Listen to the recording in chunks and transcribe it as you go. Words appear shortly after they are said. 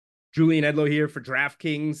Julian Edlow here for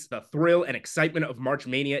DraftKings. The thrill and excitement of March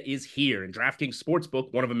Mania is here, and DraftKings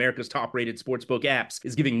Sportsbook, one of America's top-rated sportsbook apps,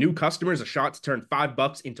 is giving new customers a shot to turn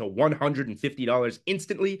 $5 into $150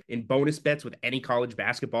 instantly in bonus bets with any college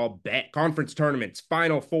basketball bet. Conference tournaments,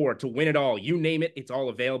 Final Four, to win it all, you name it, it's all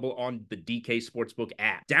available on the DK Sportsbook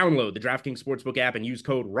app. Download the DraftKings Sportsbook app and use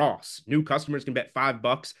code ROSS. New customers can bet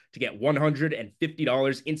 $5 to get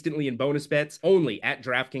 $150 instantly in bonus bets only at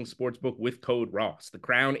DraftKings Sportsbook with code ROSS. The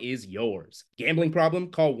crown is yours. Gambling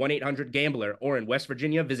problem? Call 1-800-GAMBLER, or in West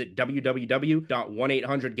Virginia, visit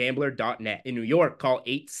www.1800gambler.net. In New York, call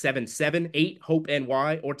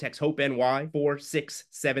 877-8-HOPE-NY or text HOPE-NY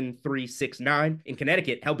 467-369. In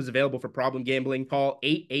Connecticut, help is available for problem gambling. Call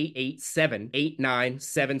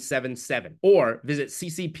 888-789-777 or visit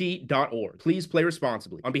ccp.org. Please play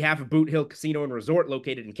responsibly. On behalf of Boot Hill Casino and Resort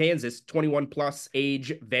located in Kansas, 21 plus,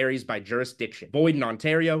 age varies by jurisdiction. Void in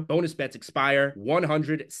Ontario. Bonus bets expire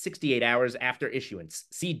 168 hours after issuance.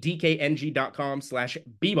 See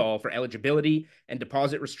dkng.com/bball for eligibility and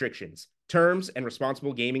deposit restrictions, terms, and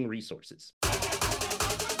responsible gaming resources.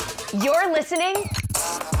 You're listening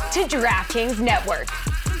to DraftKings Network.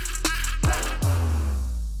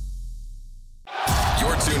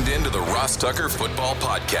 You're tuned in to the Ross Tucker Football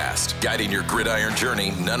Podcast, guiding your gridiron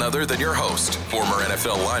journey, none other than your host, former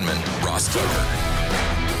NFL lineman, Ross Tucker.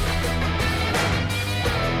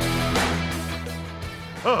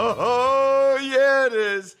 Oh, yeah, it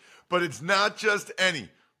is. But it's not just any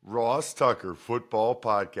Ross Tucker Football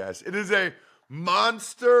Podcast. It is a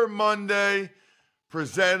Monster Monday,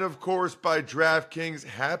 presented, of course, by DraftKings.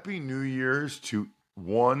 Happy New Year's to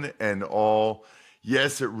one and all.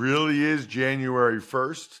 Yes, it really is January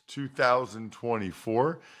 1st,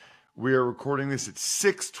 2024. We are recording this at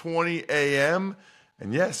 6:20 a.m.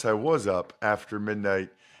 And yes, I was up after midnight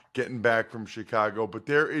getting back from Chicago, but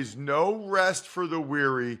there is no rest for the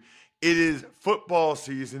weary. It is football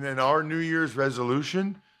season, and our New Year's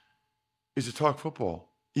resolution is to talk football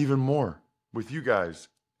even more with you guys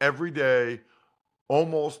every day,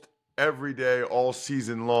 almost every day, all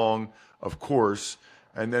season long, of course,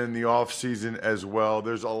 and then in the off season as well.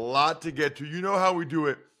 There's a lot to get to. You know how we do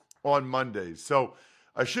it on Mondays. So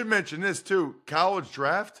I should mention this too, college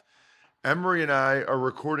draft. Emery and I are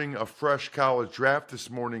recording a fresh college draft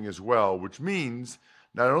this morning as well, which means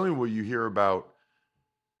not only will you hear about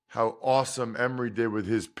how awesome Emery did with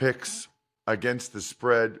his picks against the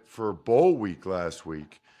spread for bowl week last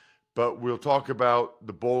week, but we'll talk about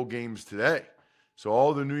the bowl games today. So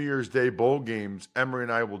all the New Year's Day bowl games, Emery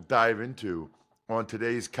and I will dive into on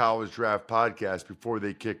today's college draft podcast before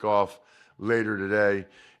they kick off later today.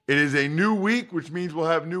 It is a new week, which means we'll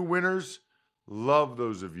have new winners. Love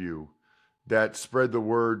those of you that spread the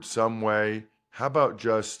word some way. How about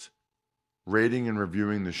just rating and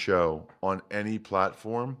reviewing the show on any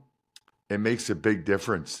platform? It makes a big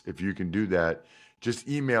difference if you can do that. Just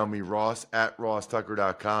email me,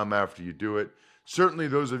 ross@rosstucker.com, after you do it. Certainly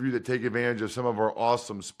those of you that take advantage of some of our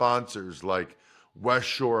awesome sponsors like West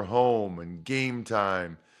Shore Home and Game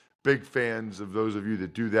Time, big fans of those of you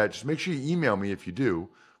that do that. Just make sure you email me if you do,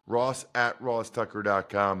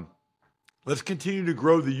 ross@rosstucker.com. Let's continue to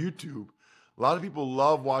grow the YouTube. A lot of people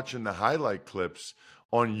love watching the highlight clips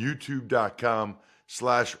on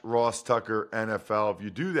youtube.com/Ross Tucker NFL. If you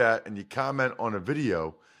do that and you comment on a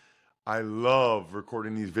video, I love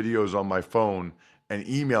recording these videos on my phone and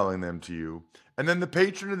emailing them to you. And then the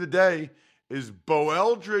patron of the day is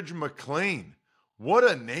Boeldridge McLean. What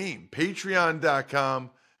a name.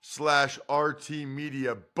 Patreon.com/RT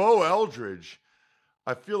Media. Boeldridge.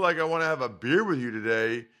 I feel like I want to have a beer with you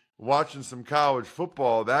today watching some college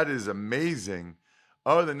football. That is amazing.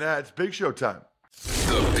 Other than that, it's Big Show time.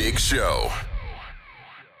 The Big Show.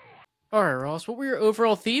 All right, Ross, what were your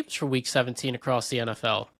overall themes for Week 17 across the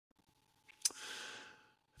NFL?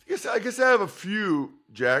 I guess I have a few,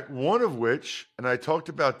 Jack, one of which, and I talked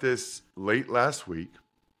about this late last week,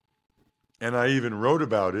 and I even wrote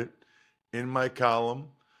about it in my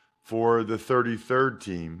column for the 33rd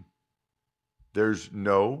team. There's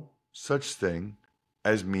no such thing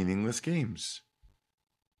as meaningless games.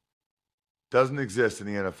 Doesn't exist in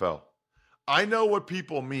the NFL. I know what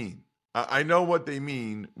people mean. I know what they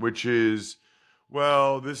mean, which is,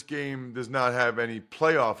 well, this game does not have any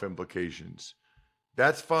playoff implications.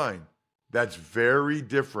 That's fine. That's very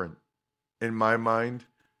different in my mind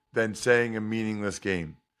than saying a meaningless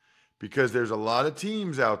game. Because there's a lot of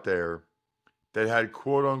teams out there that had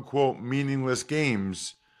quote-unquote meaningless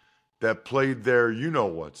games that played their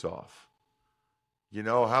you-know-what's off. You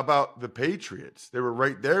know, how about the Patriots? They were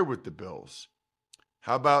right there with the Bills.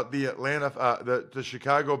 How about the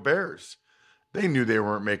Chicago Bears They knew they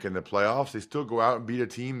weren't making the playoffs. They still go out and beat a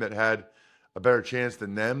team that had a better chance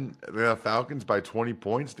than them, the Falcons, by 20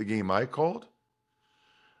 points, the game I called.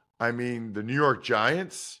 I mean, the New York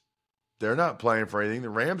Giants, they're not playing for anything. The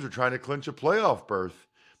Rams are trying to clinch a playoff berth.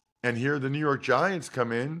 And here the New York Giants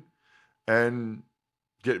come in and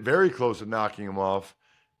get very close to knocking them off.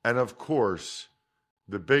 And of course,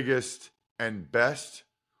 the biggest and best,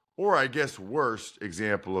 or I guess worst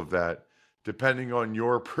example of that, depending on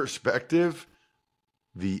your perspective,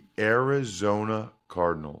 the Arizona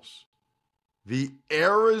Cardinals. The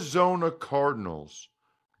Arizona Cardinals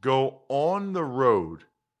go on the road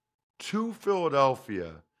to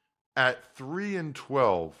Philadelphia at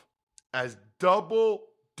 3-12 as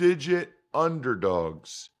double-digit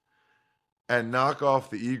underdogs and knock off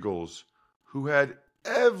the Eagles, who had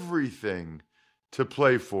everything to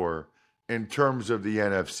play for in terms of the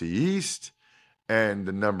NFC East and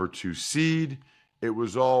the number 2 seed. It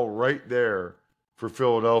was all right there for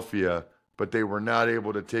Philadelphia, but they were not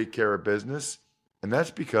able to take care of business. And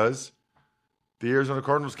that's because the Arizona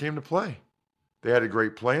Cardinals came to play. They had a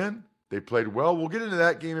great plan. They played well. We'll get into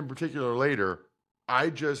that game in particular later.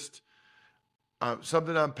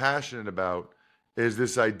 Something I'm passionate about is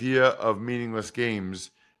this idea of meaningless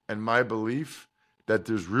games and my belief that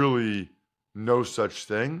there's really no such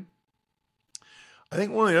thing. I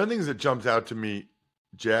think one of the other things that jumps out to me,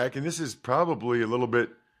 Jack, and this is probably a little bit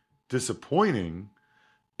disappointing,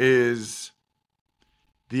 is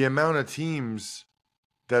the amount of teams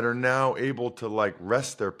that are now able to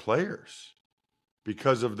rest their players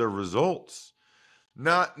because of their results.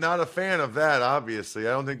 Not a fan of that, obviously.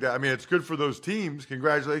 I don't think that, it's good for those teams.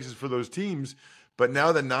 Congratulations for those teams. But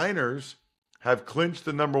now the Niners have clinched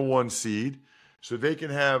the number 1 seed, so they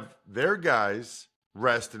can have their guys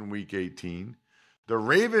rest in week 18. The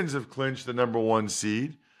Ravens have clinched the number 1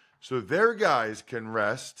 seed, so their guys can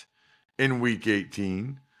rest in week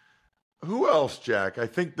 18. Who else, Jack? I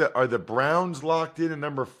think are the Browns locked in at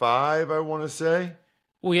number 5, I want to say?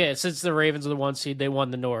 Well, yeah, since the Ravens are the 1 seed, they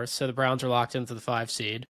won the North, so the Browns are locked into the 5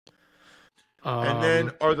 seed. And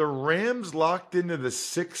then are the Rams locked into the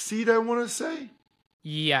 6 seed, I want to say?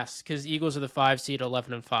 Yes, because Eagles are the 5 seed,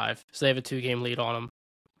 11-5, so they have a 2-game lead on them.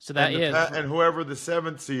 So that is. And whoever the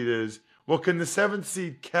 7th seed is, well, can the 7th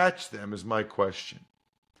seed catch them is my question.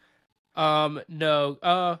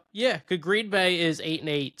 No. Yeah, because Green Bay is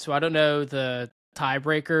 8-8, so I don't know the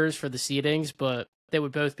tiebreakers for the seedings, but they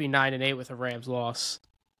would both be 9-8 with a Rams loss.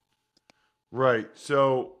 Right.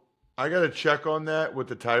 So I got to check on that, what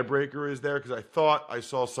the tiebreaker is there, because I thought I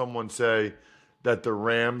saw someone say that the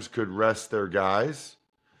Rams could rest their guys.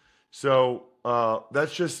 So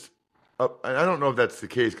that's just, I don't know if that's the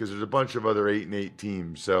case because there's a bunch of other 8-8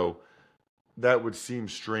 teams. So that would seem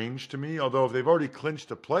strange to me. Although if they've already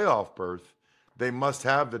clinched a playoff berth, they must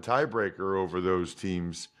have the tiebreaker over those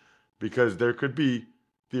teams because there could be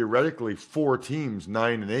theoretically 4 teams,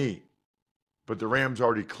 9-8. But the Rams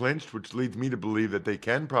already clinched, which leads me to believe that they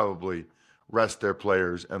can probably rest their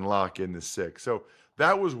players and lock in the 6. So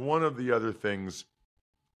that was one of the other things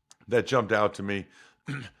that jumped out to me.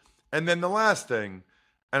 And then the last thing,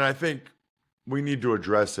 and I think we need to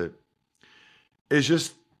address it, is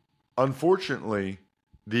just, unfortunately,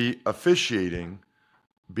 the officiating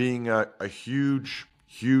being a huge,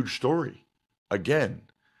 huge story again.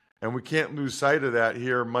 And we can't lose sight of that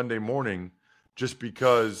here Monday morning just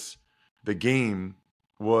because the game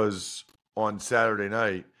was on Saturday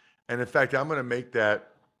night. And in fact, I'm going to make that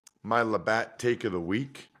my Labatt take of the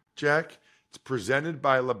week, Jack. It's presented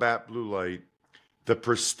by Labatt Blue Light, the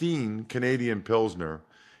pristine Canadian Pilsner.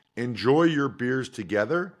 Enjoy your beers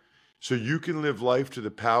together so you can live life to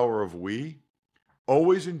the power of we.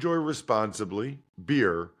 Always enjoy responsibly.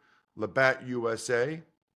 Beer, Labatt USA,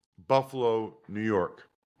 Buffalo, New York.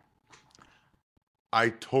 I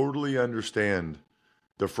totally understand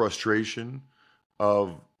the frustration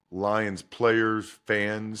of Lions players,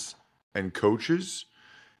 fans, and coaches,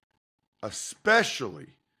 especially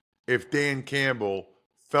if Dan Campbell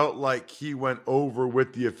felt like he went over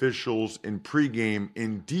with the officials in pregame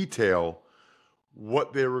in detail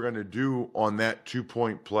what they were going to do on that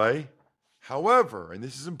 2-point play. However, and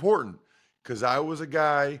this is important because I was a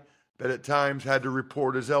guy that at times had to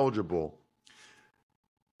report as eligible,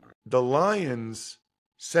 the Lions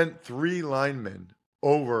sent 3 linemen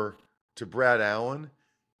over to Brad Allen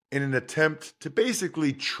in an attempt to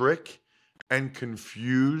basically trick and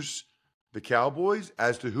confuse the Cowboys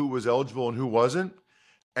as to who was eligible and who wasn't.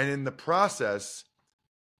 And in the process,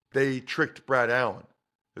 they tricked Brad Allen.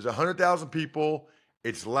 There's 100,000 people.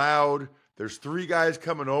 It's loud. There's 3 guys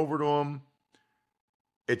coming over to him.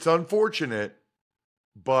 It's unfortunate,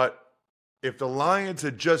 but If the Lions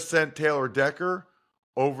had just sent Taylor Decker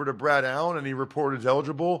over to Brad Allen and he reported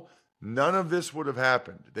eligible, none of this would have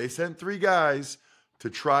happened. They sent 3 guys to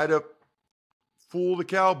try to fool the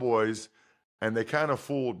Cowboys, and they kind of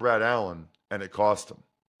fooled Brad Allen, and it cost them.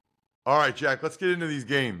 All right, Jack, let's get into these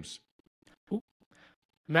games.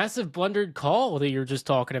 Massive blundered call that you were just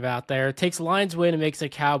talking about there. It takes Lions win and makes a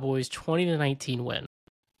Cowboys 20-19 win.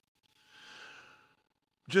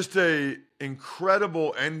 Just a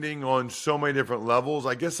incredible ending on so many different levels.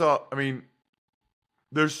 I guess,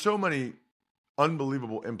 there's so many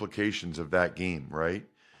unbelievable implications of that game, right?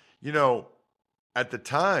 You know, at the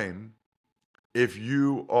time, if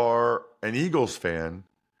you are an Eagles fan,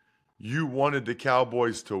 you wanted the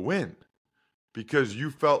Cowboys to win because you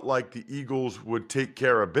felt like the Eagles would take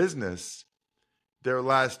care of business their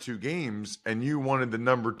last 2 games and you wanted the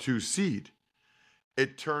number 2 seed.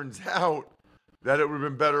 It turns out that it would have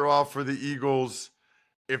been better off for the Eagles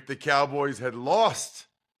if the Cowboys had lost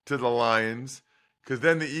to the Lions, because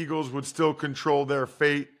then the Eagles would still control their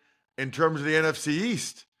fate in terms of the NFC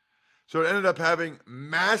East. So it ended up having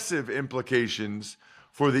massive implications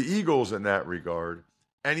for the Eagles in that regard,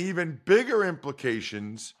 and even bigger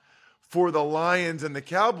implications for the Lions and the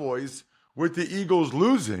Cowboys with the Eagles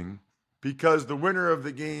losing, because the winner of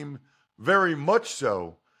the game very much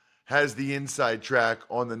so has the inside track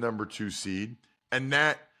on the number 2 seed. And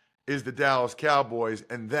that is the Dallas Cowboys,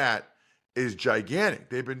 and that is gigantic.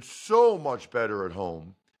 They've been so much better at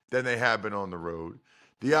home than they have been on the road.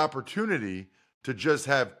 The opportunity to just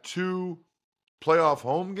have 2 playoff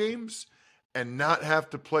home games and not have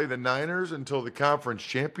to play the Niners until the conference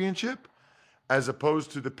championship, as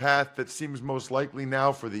opposed to the path that seems most likely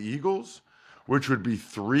now for the Eagles, which would be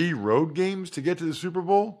 3 road games to get to the Super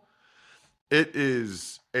Bowl. It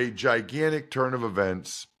is a gigantic turn of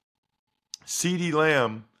events. CeeDee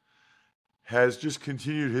Lamb has just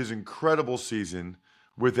continued his incredible season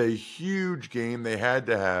with a huge game they had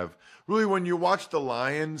to have. Really, when you watch the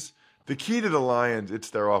Lions, the key to the Lions, it's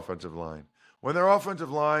their offensive line. When their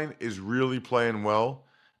offensive line is really playing well,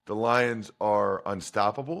 the Lions are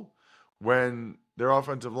unstoppable. When their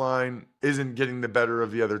offensive line isn't getting the better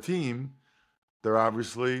of the other team, they're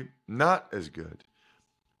obviously not as good.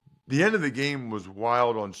 The end of the game was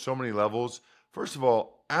wild on so many levels. First of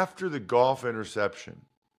all, after the Goff interception,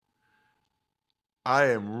 I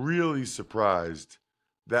am really surprised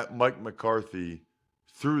that Mike McCarthy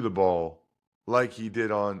threw the ball like he did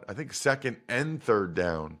on, I think, 2nd and 3rd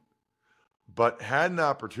down, but had an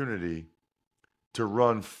opportunity to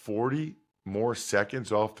run 40 more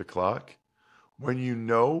seconds off the clock when you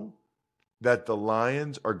know that the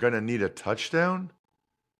Lions are going to need a touchdown.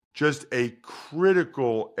 Just a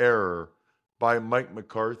critical error by Mike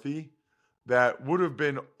McCarthy that would have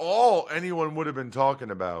been all anyone would have been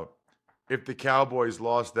talking about if the Cowboys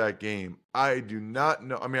lost that game. I do not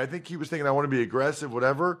know. I think he was thinking, I want to be aggressive,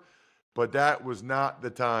 whatever, but that was not the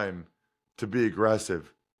time to be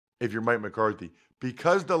aggressive if you're Mike McCarthy.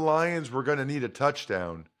 Because the Lions were going to need a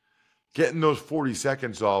touchdown, getting those 40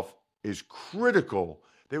 seconds off is critical.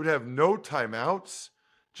 They would have no timeouts,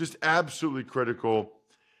 just absolutely critical.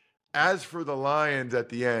 As for the Lions at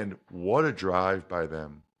the end, what a drive by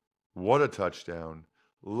them. What a touchdown.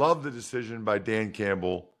 Love the decision by Dan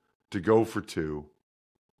Campbell to go for 2.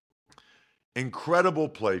 Incredible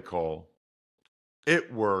play call.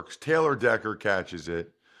 It works. Taylor Decker catches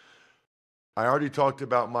it. I already talked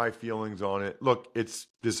about my feelings on it. Look, it's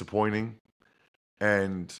disappointing,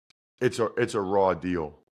 and it's a raw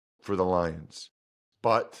deal for the Lions.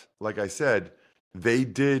 But like I said, they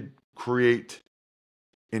did create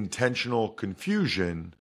intentional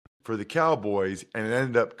confusion for the Cowboys, and it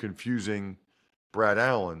ended up confusing Brad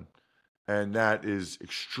Allen. And that is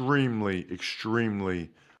extremely,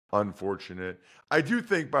 extremely unfortunate. I do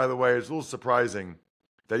think, by the way, it's a little surprising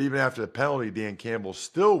that even after the penalty, Dan Campbell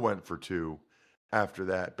still went for 2 after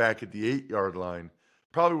that, back at the 8-yard line.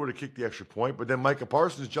 Probably would have kicked the extra point, but then Micah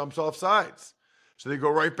Parsons jumps off sides. So they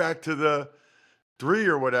go right back to the 3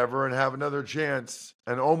 or whatever and have another chance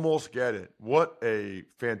and almost get it. What a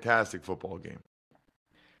fantastic football game.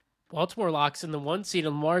 Baltimore locks in the 1 seed,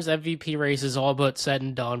 and Lamar's MVP race is all but said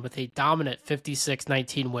and done with a dominant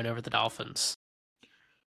 56-19 win over the Dolphins.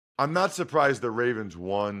 I'm not surprised the Ravens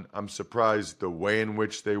won. I'm surprised the way in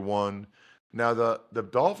which they won. Now, the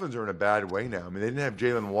Dolphins are in a bad way now. They didn't have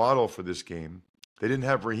Jalen Waddle for this game. They didn't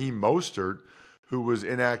have Raheem Mostert, who was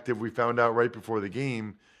inactive, we found out right before the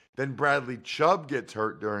game. Then Bradley Chubb gets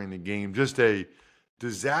hurt during the game. Just a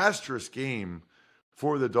disastrous game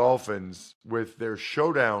for the Dolphins with their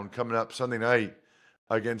showdown coming up Sunday night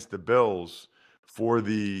against the Bills for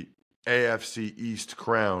the AFC East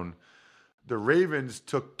crown. the Ravens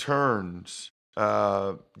took turns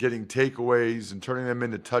getting takeaways and turning them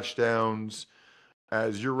into touchdowns.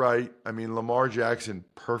 As you're right, I mean, Lamar Jackson,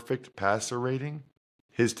 perfect passer rating.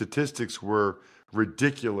 His statistics were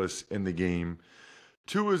ridiculous in the game.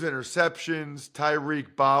 Tua's interceptions,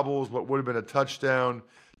 Tyreek bobbles, what would have been a touchdown,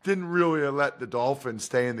 didn't really let the Dolphins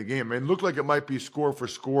stay in the game. I mean, it looked like it might be score for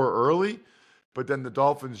score early, but then the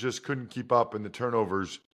Dolphins just couldn't keep up, and the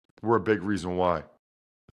turnovers were a big reason why.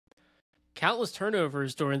 Countless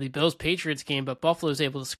turnovers during the Bills-Patriots game, but Buffalo was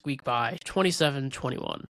able to squeak by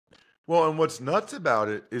 27-21. Well, and what's nuts about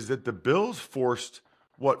it is that the Bills forced,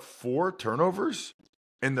 4 turnovers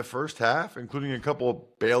in the first half, including a couple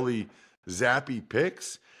of Bailey Zappi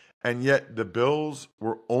picks, and yet the Bills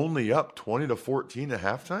were only up 20-14 at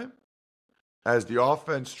halftime as the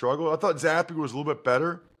offense struggled. I thought Zappi was a little bit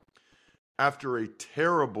better after a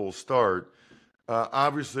terrible start.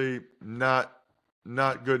 Obviously, not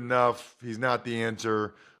good enough. He's not the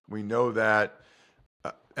answer. We know that.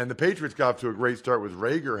 And the Patriots got off to a great start with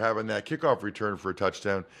Rager having that kickoff return for a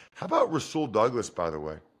touchdown. How about Rasul Douglas, by the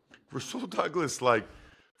way? Rasul Douglas,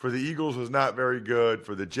 for the Eagles was not very good.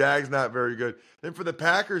 For the Jags, not very good. Then for the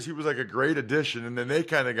Packers, he was like a great addition, and then they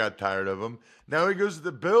kind of got tired of him. Now he goes to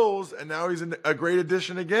the Bills, and now he's a great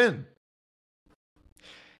addition again.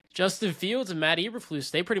 Justin Fields and Matt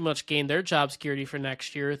Eberflus, they pretty much gained their job security for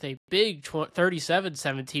next year with a big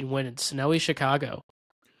 37-17 win in snowy Chicago.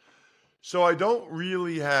 So I don't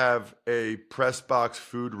really have a press box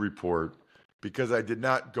food report because I did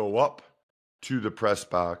not go up to the press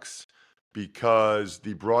box because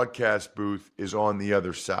the broadcast booth is on the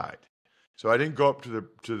other side. So I didn't go up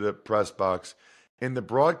to the press box. In the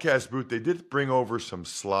broadcast booth, they did bring over some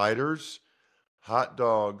sliders, hot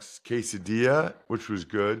dogs, quesadilla, which was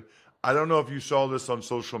good. I don't know if you saw this on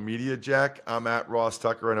social media, Jack. I'm at Ross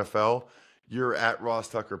Tucker NFL. You're at Ross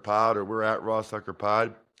Tucker Pod, or we're at Ross Tucker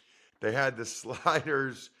Pod. They had the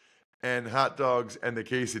sliders and hot dogs and the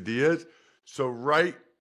quesadillas. So right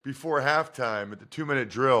before halftime at the 2-minute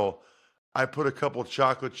drill, I put a couple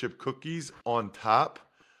chocolate chip cookies on top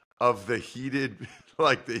of the heated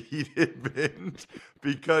bins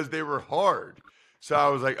because they were hard. So I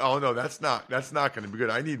was like, oh no, that's not going to be good.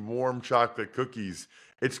 I need warm chocolate cookies.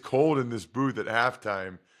 It's cold in this booth at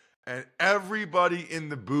halftime. And everybody in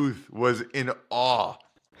the booth was in awe.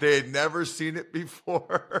 They had never seen it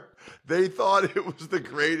before. They thought it was the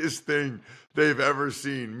greatest thing they've ever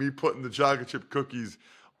seen. Me putting the chocolate chip cookies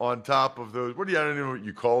on top of those. I don't even know what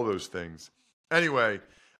you call those things. Anyway,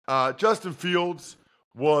 Justin Fields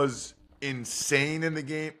was insane in the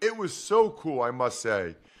game. It was so cool, I must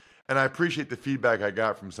say. And I appreciate the feedback I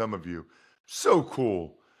got from some of you. So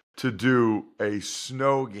cool to do a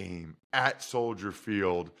snow game at Soldier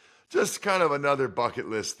Field. Just kind of another bucket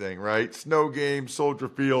list thing, right? Snow game, Soldier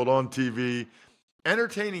Field on TV.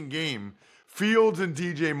 Entertaining game. Fields and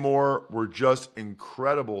DJ Moore were just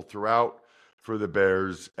incredible throughout for the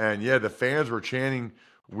Bears. And yeah, the fans were chanting,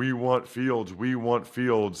 "We want Fields, we want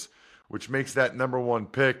Fields," which makes that number 1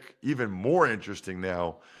 pick even more interesting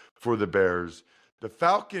now for the Bears. The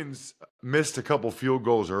Falcons missed a couple field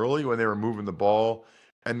goals early when they were moving the ball,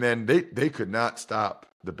 and then they could not stop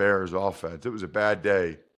the Bears' offense. It was a bad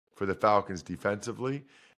day for the Falcons defensively,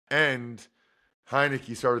 and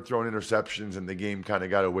Heineke started throwing interceptions, and the game kind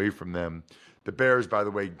of got away from them. The Bears, by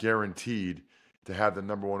the way, guaranteed to have the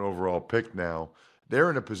number 1 overall pick now.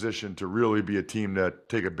 They're in a position to really be a team that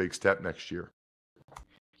take a big step next year.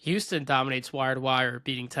 Houston dominates wire to wire,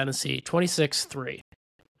 beating Tennessee 26-3.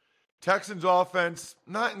 Texans offense,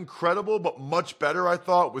 not incredible, but much better, I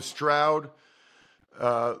thought, with Stroud.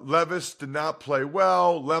 Levis did not play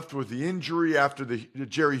well, left with the injury after the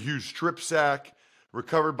Jerry Hughes strip sack,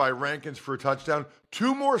 recovered by Rankins for a touchdown.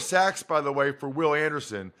 2 more sacks, by the way, for Will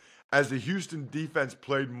Anderson, as the Houston defense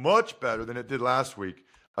played much better than it did last week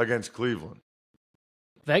against Cleveland.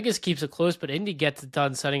 Vegas keeps it close, but Indy gets it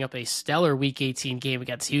done, setting up a stellar Week 18 game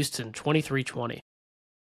against Houston, 23-20.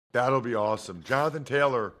 That'll be awesome. Jonathan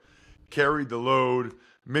Taylor carried the load.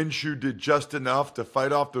 Minshew did just enough to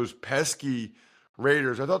fight off those pesky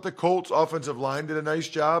Raiders. I thought the Colts offensive line did a nice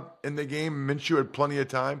job in the game. Minshew had plenty of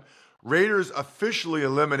time. Raiders officially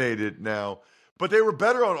eliminated now, but they were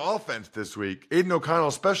better on offense this week. Aiden O'Connell,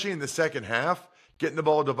 especially in the second half, getting the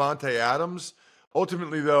ball to Devontae Adams.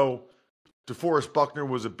 Ultimately, though, DeForest Buckner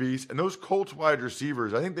was a beast. And those Colts wide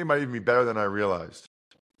receivers, I think they might even be better than I realized.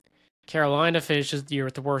 Carolina finishes the year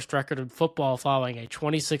with the worst record in football following a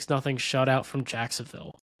 26-0 shutout from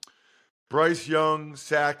Jacksonville. Bryce Young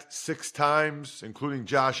sacked 6 times, including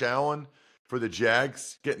Josh Allen for the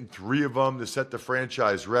Jags, getting 3 of them to set the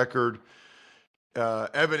franchise record.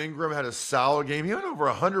 Evan Ingram had a solid game. He went over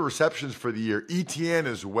 100 receptions for the year. ETN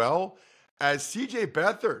as well. As CJ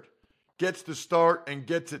Beathard gets the start and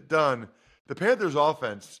gets it done, the Panthers'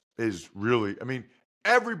 offense is really,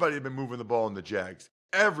 everybody had been moving the ball in the Jags.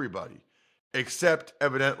 Everybody. Except,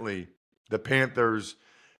 evidently, the Panthers.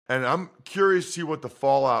 And I'm curious to see what the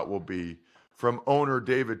fallout will be from owner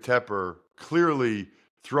David Tepper clearly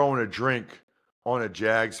throwing a drink on a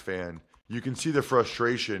Jags fan. You can see the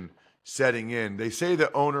frustration setting in. They say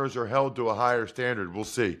that owners are held to a higher standard. We'll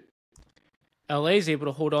see. LA's able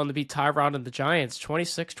to hold on to beat Tyrod and the Giants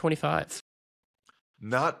 26-25.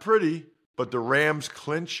 Not pretty, but the Rams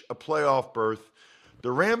clinch a playoff berth.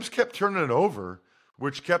 The Rams kept turning it over,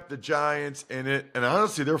 which kept the Giants in it. And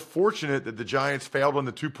honestly, they're fortunate that the Giants failed on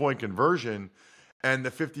the 2-point conversion and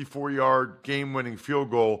the 54-yard game-winning field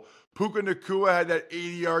goal. Puka Nacua had that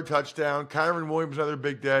 80-yard touchdown. Kyron Williams, another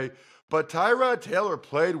big day. But Tyrod Taylor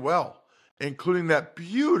played well, including that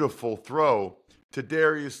beautiful throw to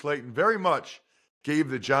Darius Slayton. Very much gave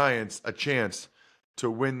the Giants a chance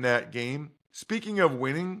to win that game. Speaking of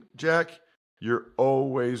winning, Jack, you're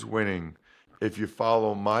always winning if you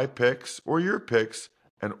follow my picks or your picks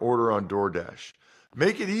and order on DoorDash.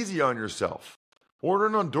 Make it easy on yourself.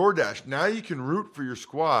 Ordering on DoorDash. Now you can root for your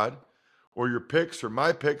squad or your picks or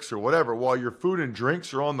my picks or whatever while your food and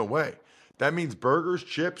drinks are on the way. That means burgers,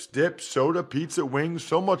 chips, dips, soda, pizza, wings,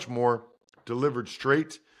 so much more delivered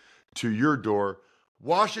straight to your door.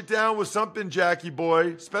 Wash it down with something, Jackie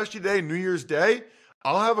boy. Especially today, New Year's Day.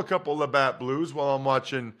 I'll have a couple Labatt Blues while I'm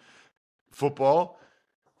watching football.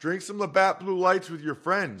 Drink some Labatt Blue Lights with your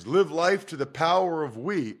friends. Live life to the power of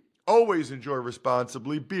we. Always enjoy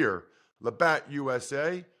responsibly. Beer, Labatt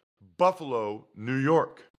USA, Buffalo, New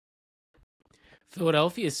York.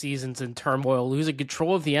 Philadelphia season's in turmoil, losing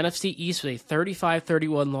control of the NFC East with a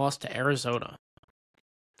 35-31 loss to Arizona.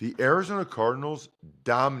 The Arizona Cardinals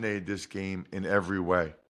dominated this game in every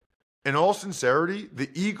way. In all sincerity, the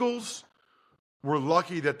Eagles were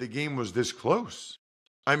lucky that the game was this close.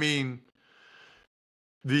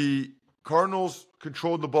 The Cardinals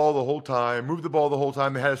controlled the ball the whole time, moved the ball the whole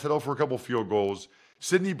time. They had to settle for a couple field goals.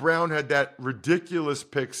 Sidney Brown had that ridiculous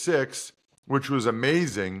pick six, which was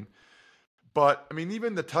amazing. But,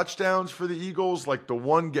 even the touchdowns for the Eagles, like the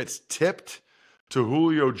one gets tipped to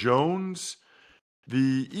Julio Jones.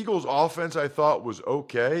 The Eagles' offense, I thought, was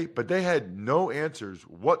okay, but they had no answers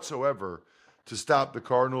whatsoever to stop the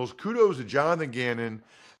Cardinals. Kudos to Jonathan Gannon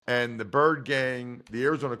and the Bird Gang, the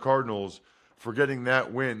Arizona Cardinals, for getting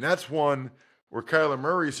that win. That's one where Kyler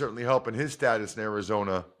Murray is certainly helping his status in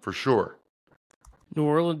Arizona for sure. New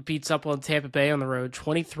Orleans beats up on Tampa Bay on the road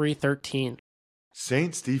 23-13.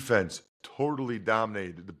 Saints defense totally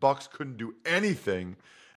dominated. The Bucs couldn't do anything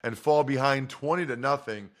and fall behind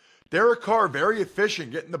 20-0. Derek Carr, very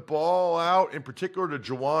efficient, getting the ball out, in particular to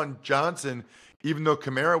Juwan Johnson, even though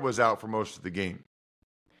Kamara was out for most of the game.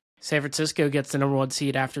 San Francisco gets the number 1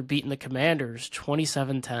 seed after beating the Commanders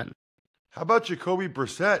 27-10. How about Jacoby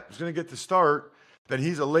Brissett, who's going to get the start? Then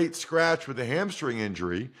he's a late scratch with a hamstring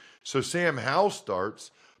injury, so Sam Howell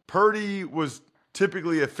starts. Purdy was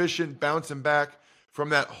typically efficient, bouncing back from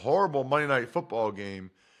that horrible Monday Night Football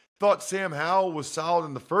game. Thought Sam Howell was solid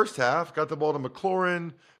in the first half, got the ball to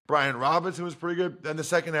McLaurin. Brian Robinson was pretty good. Then the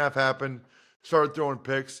second half happened, started throwing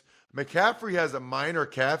picks. McCaffrey has a minor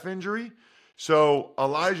calf injury, so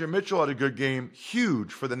Elijah Mitchell had a good game.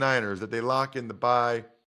 Huge for the Niners that they lock in the bye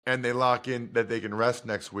and they lock in that they can rest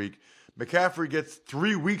next week. McCaffrey gets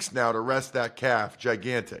 3 weeks now to rest that calf.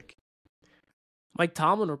 Gigantic. Mike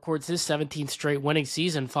Tomlin records his 17th straight winning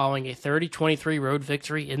season following a 30-23 road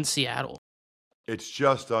victory in Seattle. It's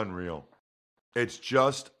just unreal. It's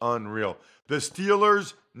just unreal. The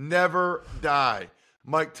Steelers never die.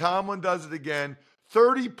 Mike Tomlin does it again.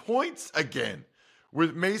 30 points again,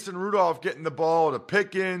 with Mason Rudolph getting the ball to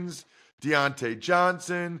Pickens, Deontay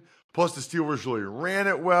Johnson, plus the Steelers really ran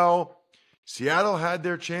it well. Seattle had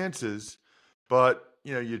their chances, but,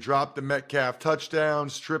 you dropped the Metcalf touchdown,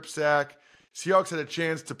 strip sack. Seahawks had a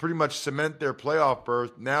chance to pretty much cement their playoff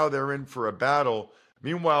berth. Now they're in for a battle.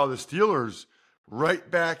 Meanwhile, the Steelers right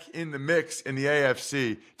back in the mix in the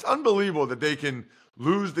AFC. It's unbelievable that they can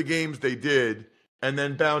lose the games they did and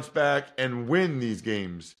then bounce back and win these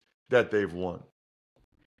games that they've won.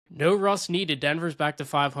 No Russ needed. Denver's back to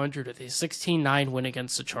 500 with a 16-9 win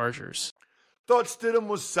against the Chargers. Thought Stidham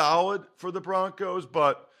was solid for the Broncos,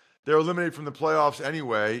 but they're eliminated from the playoffs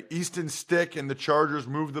anyway. Easton Stick and the Chargers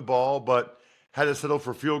moved the ball, but had to settle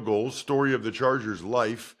for field goals. Story of the Chargers'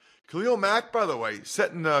 life. Khalil Mack, by the way,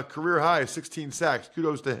 setting a career high, 16 sacks.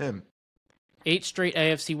 Kudos to him. 8 straight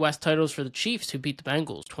AFC West titles for the Chiefs, who beat the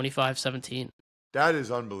Bengals 25-17. That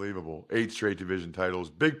is unbelievable. 8 straight division titles.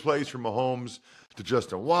 Big plays from Mahomes to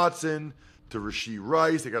Justin Watson to Rashee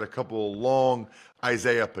Rice. They got a couple of long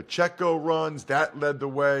Isaiah Pacheco runs. That led the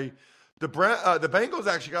way. The Bengals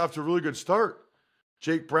actually got off to a really good start.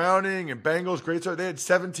 Jake Browning and Bengals, great start. They had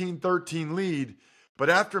 17-13 lead. But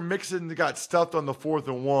after Mixon got stuffed on the 4th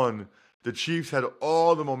and 1, the Chiefs had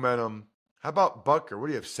all the momentum. How about Butker? What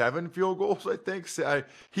do you have, 7 field goals, I think?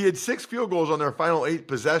 He had 6 field goals on their final 8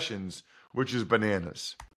 possessions, which is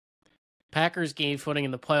bananas. Packers gained footing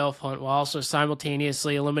in the playoff hunt while also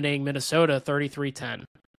simultaneously eliminating Minnesota 33-10.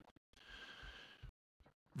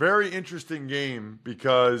 Very interesting game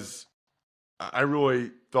because I really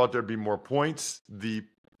thought there'd be more points. The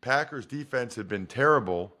Packers defense had been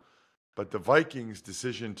terrible, but the Vikings'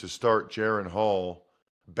 decision to start Jaren Hall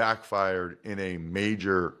backfired in a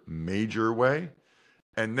major, major way.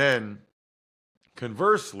 And then,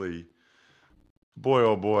 conversely, boy,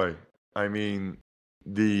 oh boy, I mean,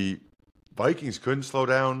 the Vikings couldn't slow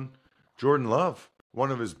down Jordan Love.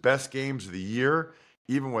 One of his best games of the year,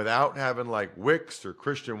 even without having like Wicks or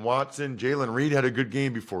Christian Watson. Jalen Reed had a good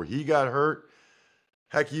game before he got hurt.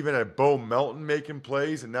 Heck, even had Bo Melton making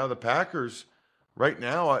plays. And now the Packers, right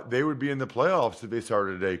now, they would be in the playoffs if they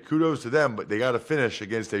started today. Kudos to them, but they got to finish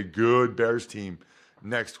against a good Bears team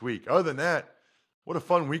next week. Other than that, what a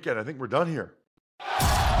fun weekend. I think we're done here.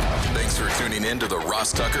 Thanks for tuning in to the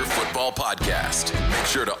Ross Tucker Football Podcast. Make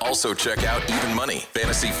sure to also check out Even Money,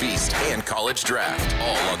 Fantasy Feast, and College Draft,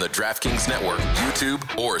 all on the DraftKings Network, YouTube,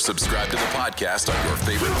 or subscribe to the podcast on your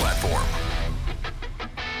favorite platform.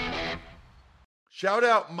 Shout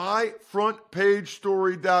out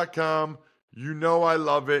myfrontpagestory.com. You know I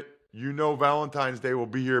love it. You know Valentine's Day will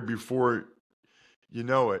be here before you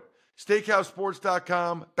know it.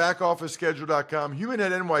 SteakhouseSports.com, BackOfficeSchedule.com,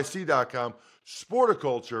 HumanHeadNYC.com,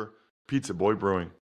 Sporticulture, Pizza Boy Brewing.